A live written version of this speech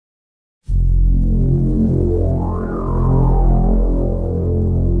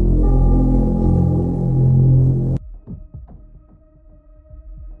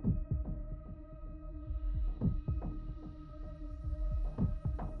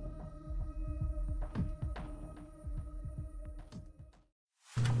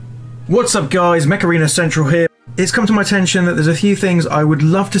What's up guys, Mech Central here. It's come to my attention that there's a few things I would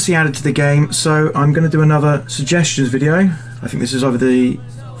love to see added to the game, so I'm going to do another suggestions video. I think this is either the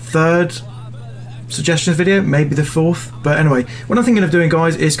third suggestions video, maybe the fourth, but anyway, what I'm thinking of doing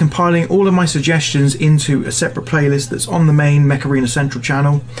guys is compiling all of my suggestions into a separate playlist that's on the main Mech Central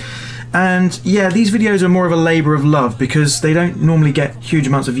channel. And yeah, these videos are more of a labour of love because they don't normally get huge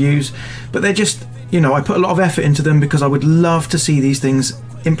amounts of views, but they're just, you know, I put a lot of effort into them because I would love to see these things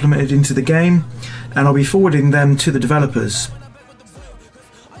implemented into the game, and I'll be forwarding them to the developers.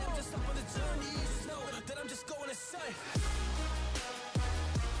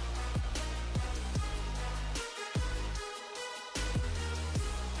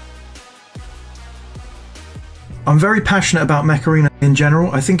 I'm very passionate about Mech Arena in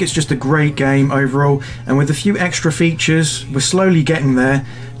general. I think it's just a great game overall, and with a few extra features, we're slowly getting there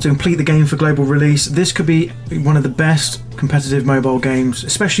to complete the game for global release. This could be one of the best competitive mobile games,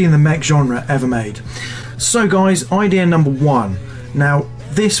 especially in the mech genre, ever made. So guys, idea number one. Now,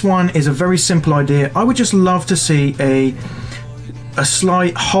 this one is a very simple idea. I would just love to see a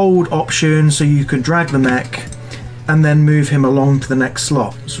slight hold option so you could drag the mech and then move him along to the next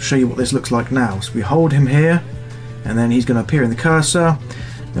slot. So I'll show you what this looks like now. So we hold him here, and then he's going to appear in the cursor,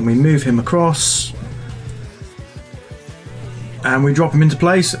 then we move him across and we drop him into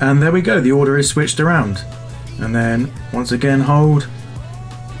place, and there we go, the order is switched around. And then once again hold,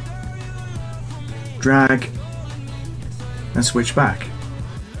 drag and switch back.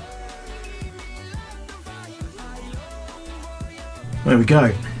 There we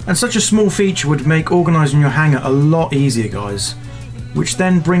go. And such a small feature would make organising your hangar a lot easier guys, which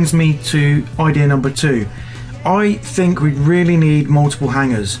then brings me to idea number two. I think we really need multiple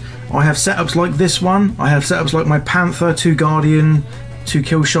hangars. I have setups like this one, I have setups like my Panther, 2 Guardian, 2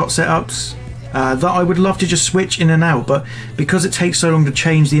 Killshot setups that I would love to just switch in and out, but because it takes so long to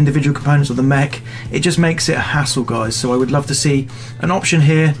change the individual components of the mech, it just makes it a hassle guys. So I would love to see an option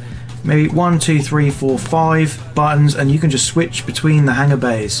here, maybe 1, 2, 3, 4, 5 buttons, and you can just switch between the hangar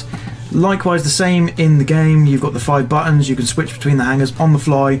bays. Likewise the same in the game, you've got the 5 buttons, you can switch between the hangars on the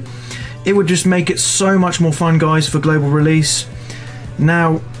fly. It would just make it so much more fun guys for global release.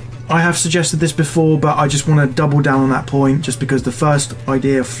 Now, I have suggested this before, but I just want to double down on that point just because the first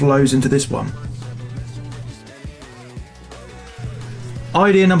idea flows into this one.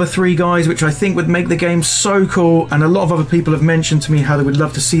 Idea number 3 guys, which I think would make the game so cool, and a lot of other people have mentioned to me how they would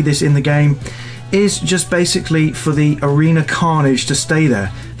love to see this in the game, is just basically for the arena carnage to stay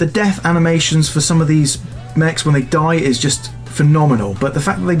there. The death animations for some of these mechs when they die is just phenomenal, but the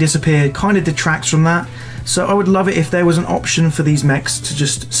fact that they disappear kind of detracts from that. So I would love it if there was an option for these mechs to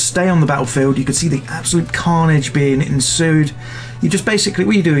just stay on the battlefield. You could see the absolute carnage being ensued. You just basically,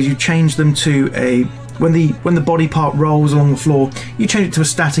 what you do is you change them to a, when the body part rolls along the floor, you change it to a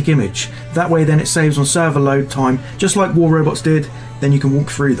static image. That way then it saves on server load time, just like War Robots did, then you can walk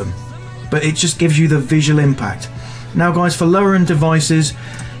through them. But it just gives you the visual impact. Now guys, for lower end devices,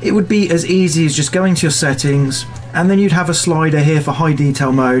 it would be as easy as just going to your settings, and then you'd have a slider here for high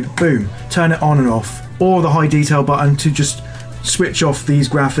detail mode, boom, turn it on and off, or the high detail button to just switch off these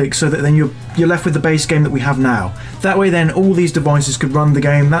graphics so that then you're left with the base game that we have now. That way then all these devices could run the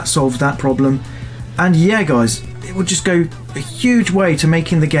game, that solves that problem. And yeah guys, it would just go a huge way to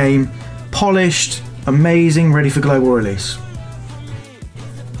making the game polished, amazing, ready for global release.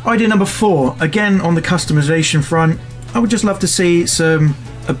 Idea number 4, again on the customization front, I would just love to see some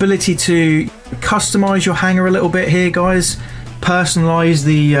ability to customize your hangar a little bit here guys. Personalize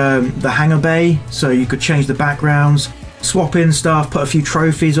the hangar bay, so you could change the backgrounds, swap in stuff, put a few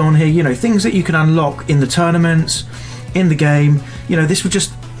trophies on here, you know, things that you can unlock in the tournaments, in the game. You know, this would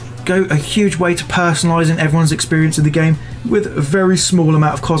just go a huge way to personalizing everyone's experience in the game with a very small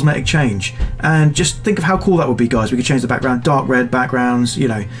amount of cosmetic change. And just think of how cool that would be guys. We could change the background, dark red backgrounds, you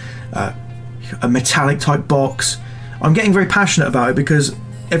know, a metallic type box. I'm getting very passionate about it because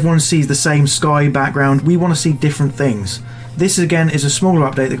everyone sees the same sky background. We want to see different things. This again is a smaller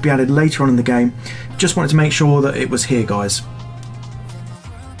update that could be added later on in the game. Just wanted to make sure that it was here guys.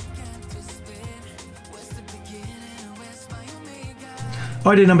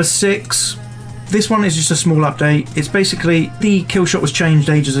 Idea number 6. This one is just a small update. It's basically the killshot was changed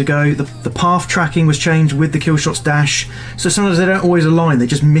ages ago. The path tracking was changed with the killshot's dash. So sometimes they don't always align, they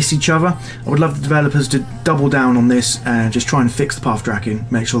just miss each other. I would love the developers to double down on this and just try and fix the path tracking,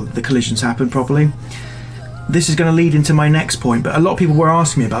 make sure that the collisions happen properly. This is going to lead into my next point, but a lot of people were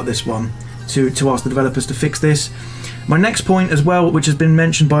asking me about this one to ask the developers to fix this. My next point as well, which has been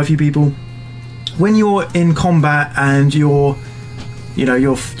mentioned by a few people, when you're in combat and you're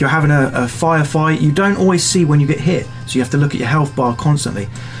having a firefight, you don't always see when you get hit, so you have to look at your health bar constantly.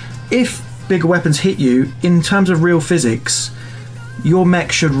 if bigger weapons hit you, in terms of real physics, your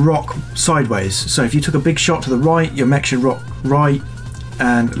mech should rock sideways. So if you took a big shot to the right, your mech should rock right,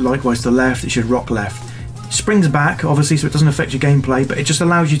 and likewise to the left, it should rock left. It springs back, obviously, so it doesn't affect your gameplay, but it just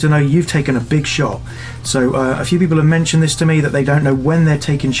allows you to know you've taken a big shot. So a few people have mentioned this to me, that they don't know when they're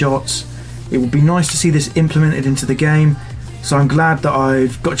taking shots. It would be nice to see this implemented into the game, so I'm glad that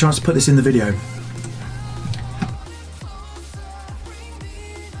I've got a chance to put this in the video.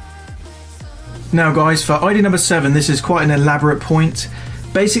 Now guys, for idea number 7, this is quite an elaborate point.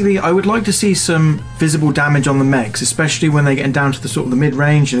 Basically, I would like to see some visible damage on the mechs, especially when they're getting down to the sort of the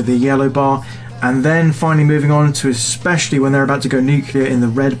mid-range, the yellow bar, and then finally moving on to especially when they're about to go nuclear in the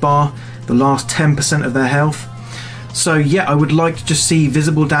red bar, the last 10% of their health. So yeah, I would like to just see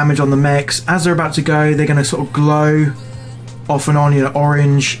visible damage on the mechs. As they're about to go, they're going to sort of glow off and on, you know,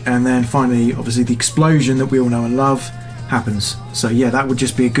 orange, and then finally, obviously, the explosion that we all know and love happens. So yeah, that would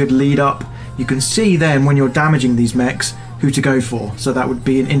just be a good lead up. You can see then when you're damaging these mechs who to go for, so that would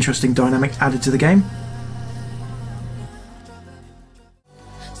be an interesting dynamic added to the game.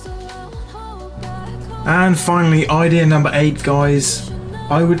 And finally, idea number 8, guys.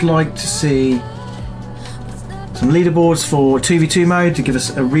 I would like to see some leaderboards for 2v2 mode to give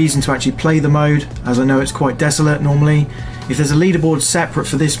us a reason to actually play the mode, as I know it's quite desolate normally. If there's a leaderboard separate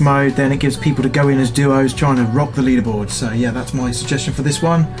for this mode, then it gives people to go in as duos trying to rock the leaderboard. So yeah, that's my suggestion for this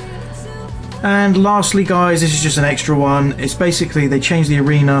one. And lastly, guys, this is just an extra one. It's basically they changed the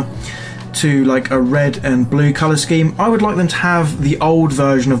arena to like a red and blue color scheme. I would like them to have the old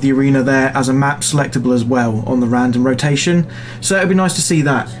version of the arena there as a map selectable as well on the random rotation. So it'd be nice to see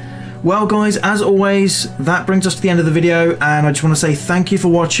that. Well guys, as always, that brings us to the end of the video, and I just want to say thank you for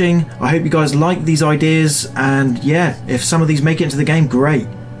watching. I hope you guys like these ideas, and yeah, if some of these make it into the game, great.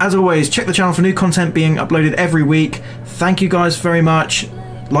 As always, check the channel for new content being uploaded every week. Thank you guys very much.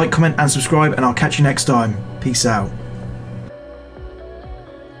 Like, comment and subscribe, and I'll catch you next time. Peace out.